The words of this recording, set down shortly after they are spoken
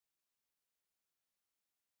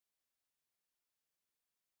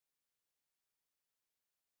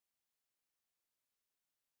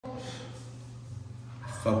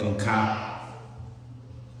Fucking cop.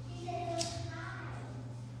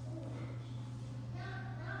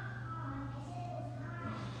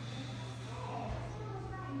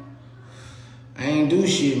 I ain't do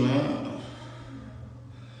shit, man.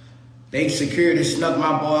 They security snuck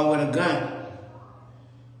my boy with a gun.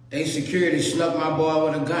 They security snuck my boy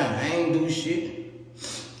with a gun. I ain't do shit.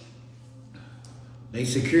 They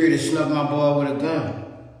security snuck my boy with a gun.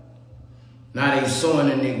 Now they suing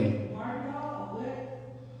the nigga.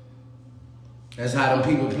 That's how them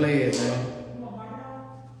people play it, man.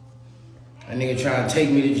 That nigga trying to take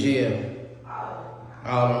me to jail.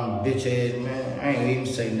 All them bitch ass, man. I ain't even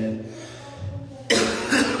say nothing.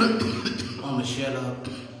 I'ma shut up.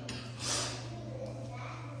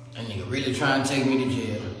 That nigga really trying to take me to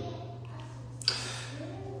jail.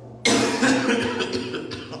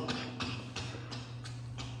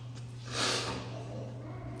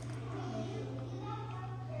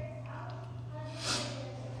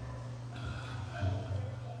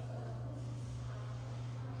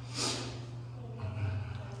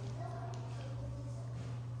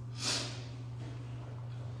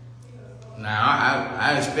 Now,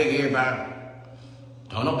 I expect everybody,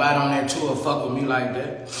 don't nobody on that tour fuck with me like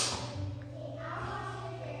that.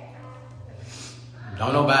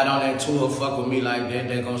 Don't nobody on that tour fuck with me like that.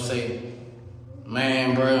 They gonna say,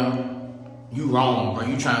 man, bro, you wrong, bro.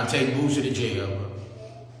 You trying to take Boosie to jail, bro.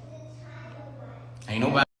 Ain't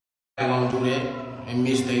nobody gonna do that and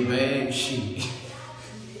miss their bag. Shit.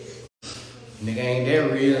 Nigga ain't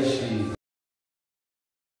that real shit.